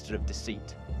the master of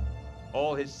deceit.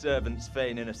 All his servants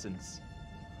feign innocence.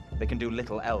 They can do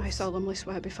little else. I solemnly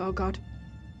swear before God,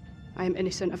 I am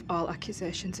innocent of all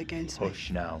accusations against me. Hush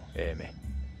now, Amy.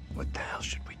 What the hell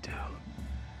should we do?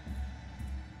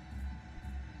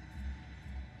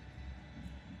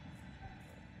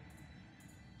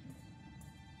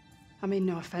 I mean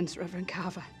no offense, Reverend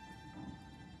Carver.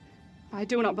 I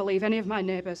do not believe any of my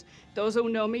neighbors. Those who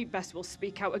know me best will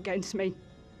speak out against me.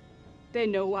 They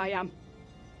know who I am,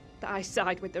 that I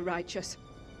side with the righteous.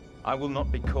 I will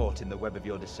not be caught in the web of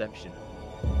your deception.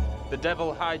 The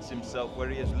devil hides himself where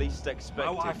he is least expected.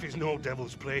 My wife is no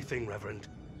devil's plaything, Reverend.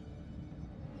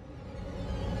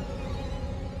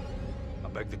 I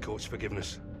beg the court's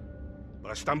forgiveness, but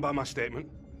I stand by my statement.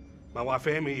 My wife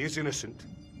Amy is innocent.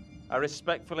 I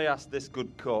respectfully ask this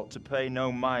good court to pay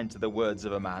no mind to the words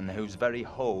of a man whose very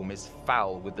home is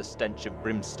foul with the stench of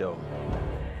brimstone.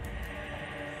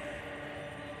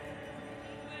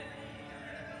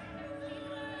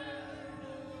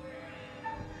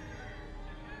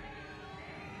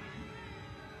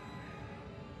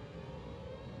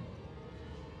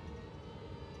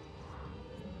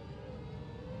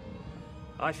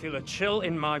 I feel a chill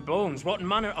in my bones. What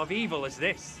manner of evil is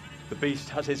this? The beast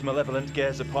has his malevolent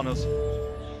gaze upon us.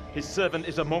 His servant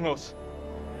is among us.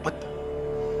 What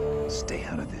the? Stay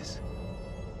out of this.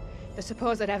 The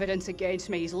supposed evidence against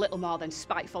me is little more than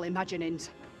spiteful imaginings.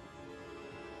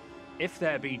 If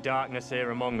there be darkness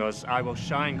here among us, I will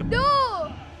shine.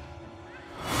 No!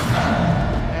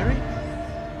 Mary?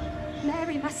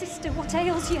 Mary, my sister, what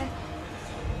ails you?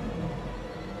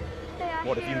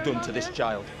 What have you done to this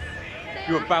child?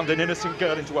 You have bound an innocent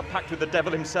girl into a pact with the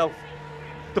devil himself.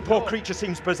 The poor creature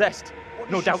seems possessed.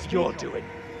 No doubt you're doing.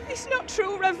 It's not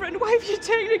true, Reverend. Why have you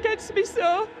taken against me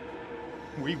so?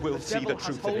 We will see the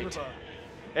truth of it.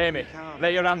 Amy,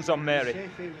 lay your hands on Mary.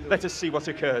 Let us see what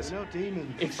occurs.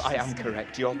 If I am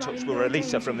correct, your touch will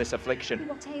release her from this affliction.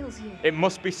 What ails you? It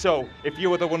must be so, if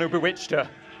you are the one who bewitched her.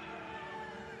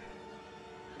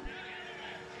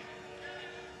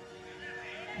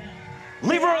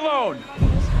 Leave her alone!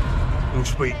 Who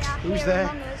speaks? Who's there?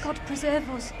 God preserve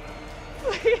us.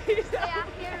 Please.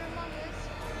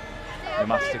 The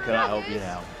master cannot help you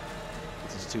now.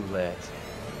 It is too late.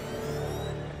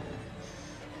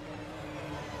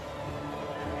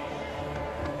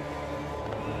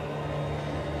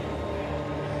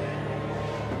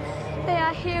 They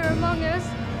are here among us.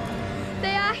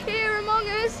 They are here among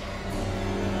us.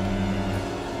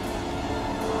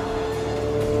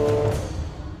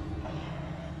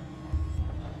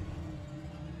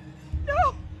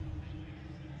 No!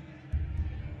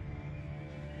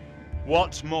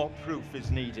 What more proof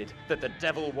is needed that the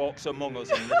devil walks among us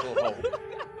in Little Hope?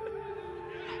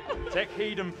 Take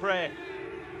heed and pray.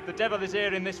 The devil is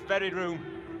here in this very room.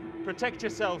 Protect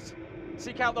yourselves.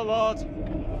 Seek out the Lord.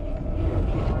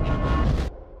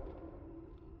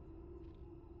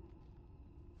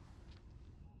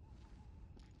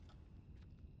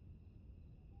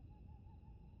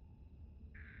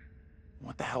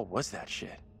 What the hell was that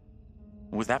shit?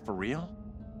 Was that for real?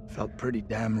 Felt pretty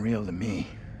damn real to me.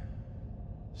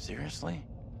 Seriously?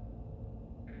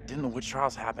 Didn't the witch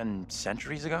trials happen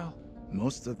centuries ago?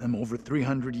 Most of them over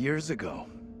 300 years ago.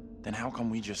 Then how come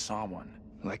we just saw one?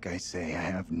 Like I say, I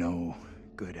have no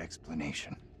good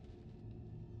explanation.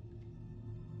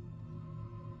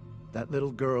 That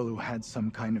little girl who had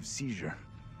some kind of seizure.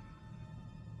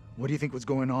 What do you think was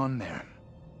going on there?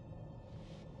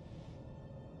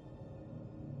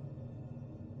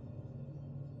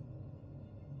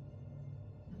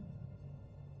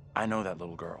 I know that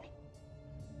little girl.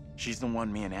 She's the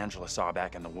one me and Angela saw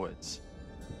back in the woods.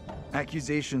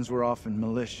 Accusations were often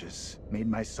malicious,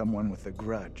 made by someone with a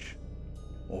grudge.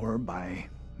 Or by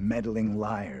meddling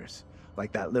liars,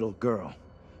 like that little girl,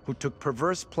 who took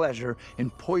perverse pleasure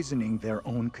in poisoning their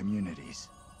own communities.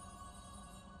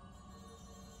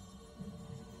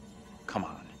 Come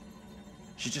on.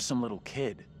 She's just some little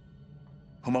kid.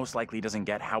 who most likely doesn't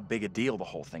get how big a deal the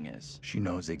whole thing is. She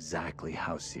knows exactly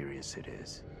how serious it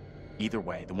is. Either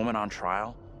way, the woman on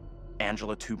trial,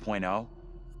 Angela 2.0,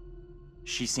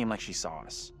 she seemed like she saw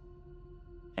us.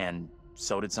 And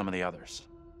so did some of the others.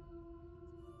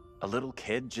 A little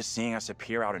kid just seeing us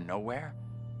appear out of nowhere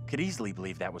could easily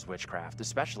believe that was witchcraft,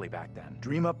 especially back then.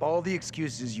 Dream up all the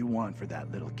excuses you want for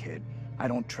that little kid. I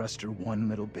don't trust her one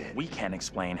little bit. We can't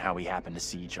explain how we happened to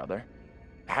see each other.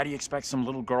 How do you expect some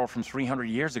little girl from 300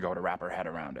 years ago to wrap her head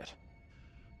around it?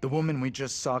 The woman we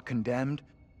just saw condemned,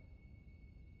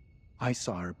 I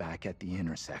saw her back at the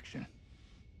intersection.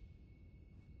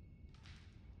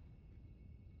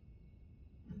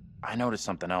 I noticed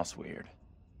something else weird.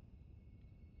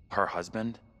 Her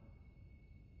husband,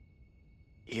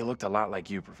 he looked a lot like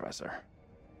you, Professor.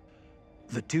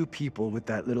 The two people with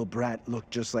that little brat look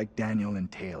just like Daniel and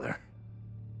Taylor.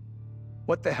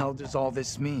 What the hell does all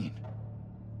this mean?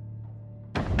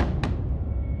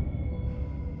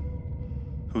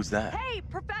 Who's that? Hey,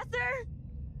 Professor!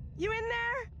 You in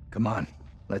there? Come on,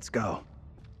 let's go.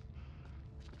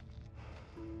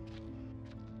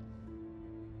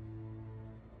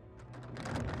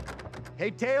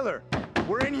 Hey, Taylor!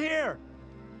 We're in here!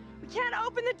 We can't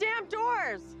open the damn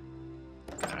doors!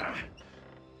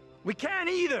 We can't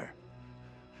either!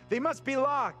 They must be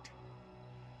locked.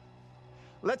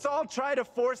 Let's all try to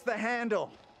force the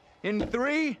handle. In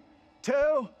 3,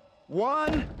 2,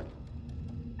 1...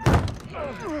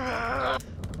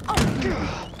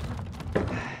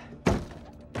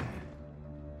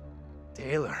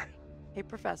 Taylor. Hey,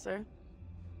 Professor.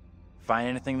 Find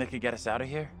anything that could get us out of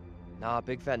here? Nah,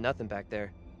 big fat nothing back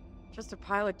there. Just a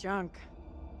pile of junk.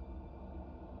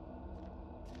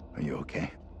 Are you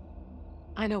okay?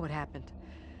 I know what happened.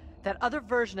 That other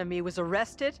version of me was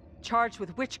arrested, charged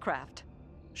with witchcraft.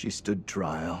 She stood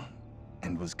trial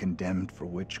and was condemned for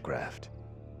witchcraft.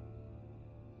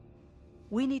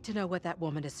 We need to know what that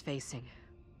woman is facing.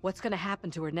 What's gonna happen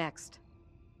to her next?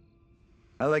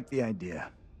 I like the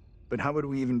idea, but how would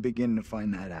we even begin to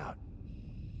find that out?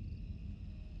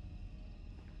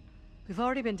 We've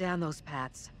already been down those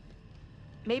paths.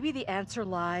 Maybe the answer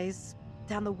lies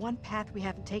down the one path we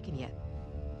haven't taken yet.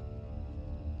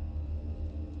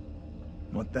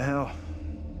 What the hell?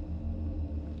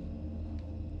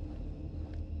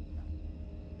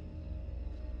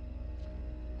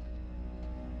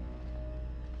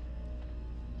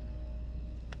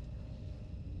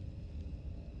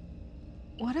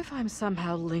 What if I'm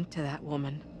somehow linked to that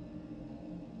woman?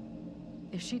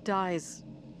 If she dies,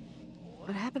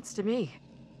 what happens to me?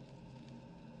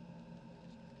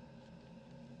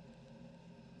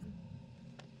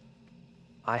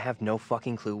 I have no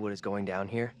fucking clue what is going down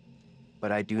here,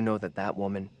 but I do know that that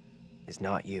woman is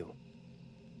not you.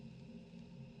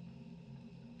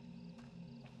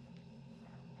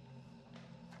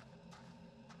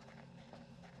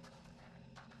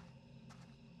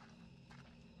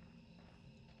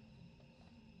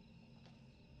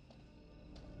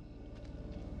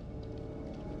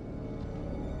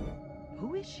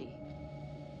 Who is she?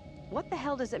 What the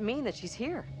hell does it mean that she's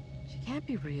here? She can't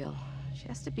be real. She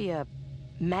has to be a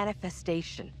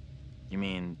manifestation. You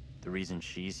mean the reason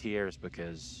she's here is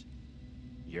because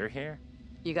you're here?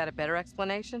 You got a better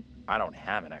explanation? I don't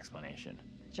have an explanation.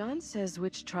 John says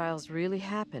witch trials really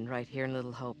happen right here in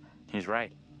Little Hope. He's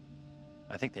right.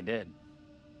 I think they did.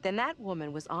 Then that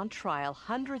woman was on trial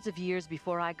hundreds of years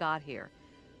before I got here.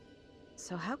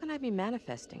 So how can I be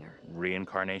manifesting her?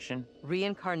 Reincarnation?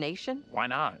 Reincarnation? Why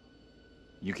not?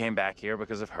 You came back here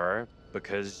because of her,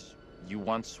 because you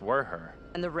once were her.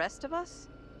 And the rest of us?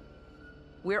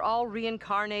 We're all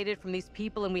reincarnated from these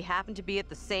people and we happen to be at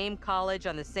the same college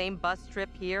on the same bus trip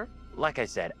here? Like I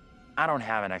said, I don't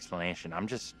have an explanation. I'm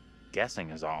just guessing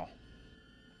is all.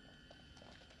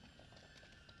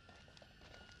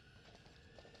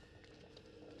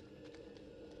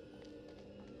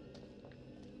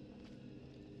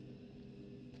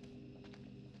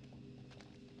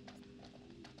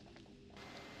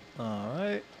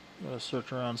 Alright, gotta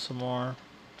search around some more.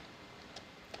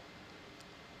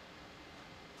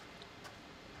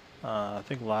 I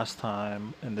think last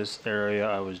time in this area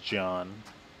I was John.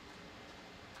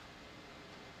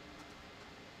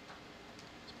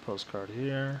 There's a postcard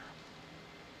here.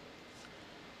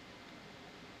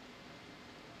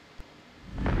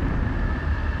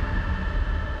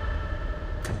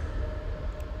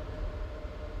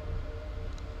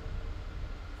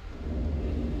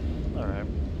 Alright,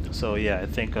 so yeah, I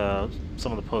think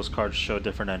some of the postcards show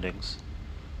different endings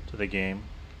to the game.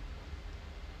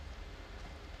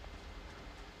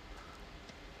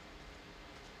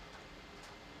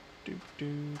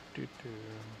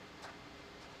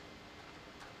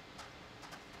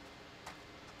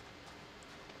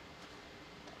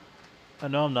 I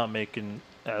know I'm not making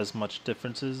as much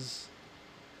differences,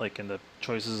 like in the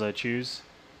choices I choose,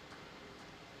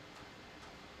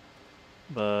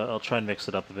 but I'll try and mix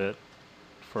it up a bit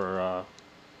for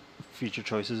future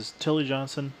choices. Tilly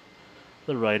Johnson,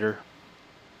 the writer.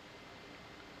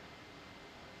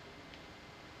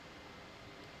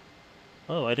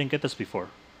 Oh, I didn't get this before.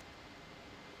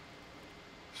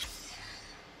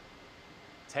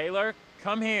 Taylor,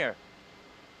 come here.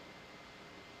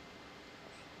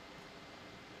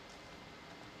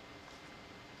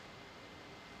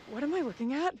 What am I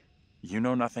looking at? You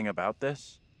know nothing about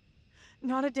this?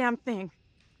 Not a damn thing.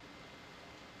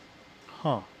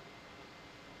 Huh.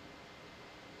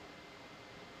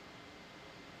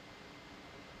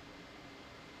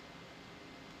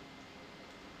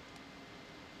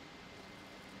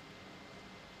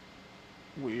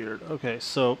 Weird. Okay,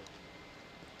 so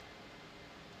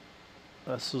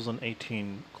this was in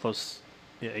 1800s.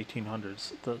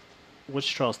 The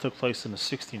witch trials took place in the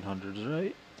 1600s,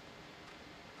 right?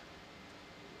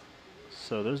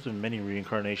 So there's been many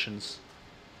reincarnations.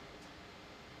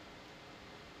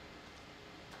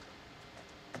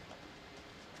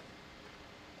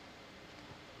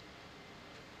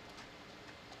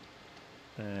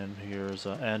 And here's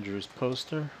Andrew's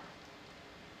poster.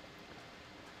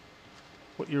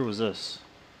 What year was this?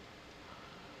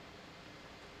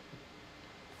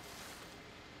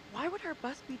 Why would our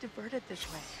bus be diverted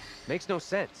this way? Makes no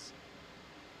sense.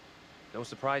 No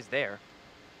surprise there.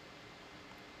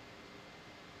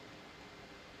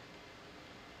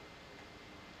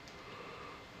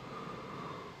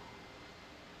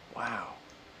 Wow.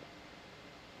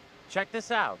 Check this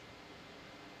out.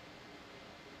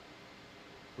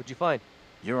 What'd you find?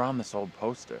 You're on this old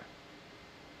poster.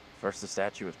 First the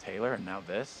statue of Taylor, and now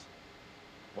this?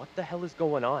 What the hell is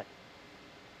going on?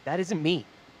 That isn't me.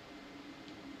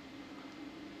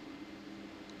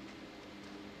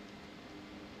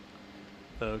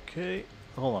 Okay,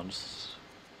 hold on. Just